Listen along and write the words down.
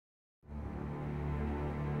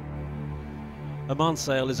Oman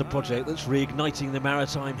Sail is a project that's reigniting the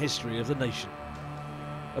maritime history of the nation.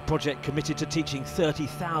 A project committed to teaching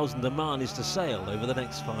 30,000 Omanis to sail over the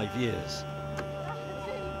next 5 years.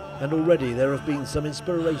 And already there have been some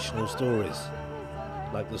inspirational stories,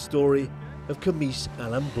 like the story of Khamis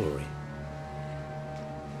Al Anbouri.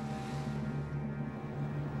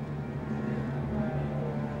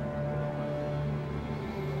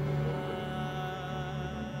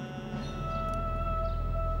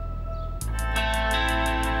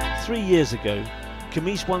 Three years ago,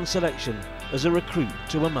 Khamis won selection as a recruit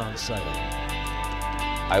to Oman Sail.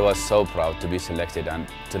 I was so proud to be selected and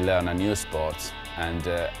to learn a new sport, and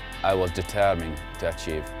I was determined to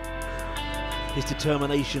achieve. His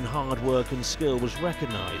determination, hard work and skill was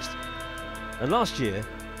recognised. And last year,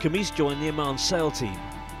 Khamis joined the Oman Sail team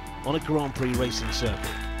on a Grand Prix racing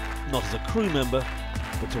circuit, not as a crew member,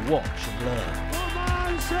 but to watch and learn.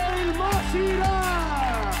 Oman Sail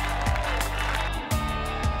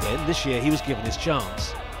Then this year he was given his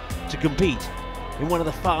chance to compete in one of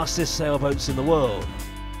the fastest sailboats in the world,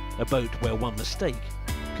 a boat where one mistake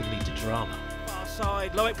can lead to drama. Far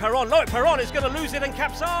side, Loic Perron is going to lose it and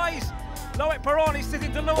capsize. Loic Perron is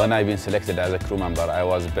sitting to Loic. When I've been selected as a crew member, I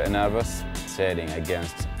was a bit nervous, sailing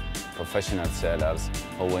against professional sailors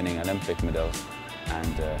who are winning Olympic medals,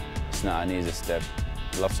 and it's not an easy step.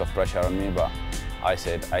 Lots of pressure on me, but I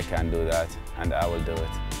said I can do that and I will do it.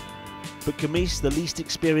 But Khamis, the least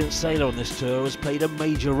experienced sailor on this tour, has played a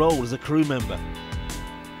major role as a crew member.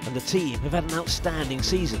 And the team have had an outstanding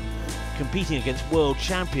season, competing against world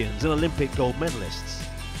champions and Olympic gold medalists.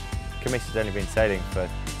 Khamis has only been sailing for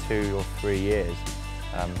 2 or 3 years,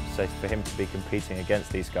 so for him to be competing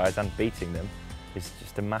against these guys and beating them is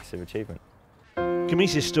just a massive achievement.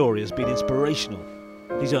 Khamis's story has been inspirational.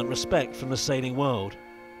 He's earned respect from the sailing world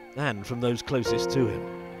and from those closest to him.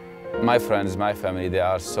 My friends, my family, they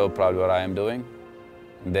are so proud of what I am doing.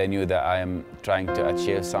 They knew that I am trying to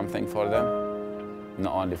achieve something for them,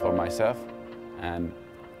 not only for myself, and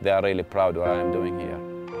they are really proud of what I am doing here.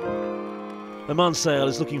 Oman Sail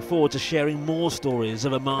is looking forward to sharing more stories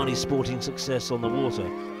of Omani sporting success on the water.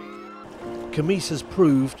 Khamis has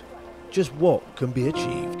proved just what can be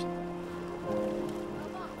achieved.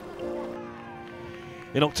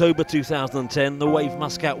 In October 2010, the Wave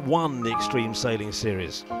Muscat won the Extreme Sailing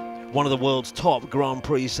Series, one of the world's top Grand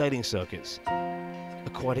Prix sailing circuits. A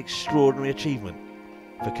quite extraordinary achievement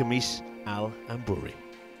for Khamis Al Anbouri.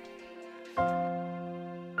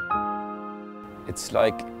 It's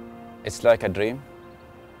like a dream.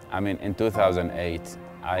 I mean, in 2008,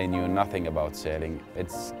 I knew nothing about sailing.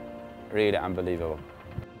 It's really unbelievable.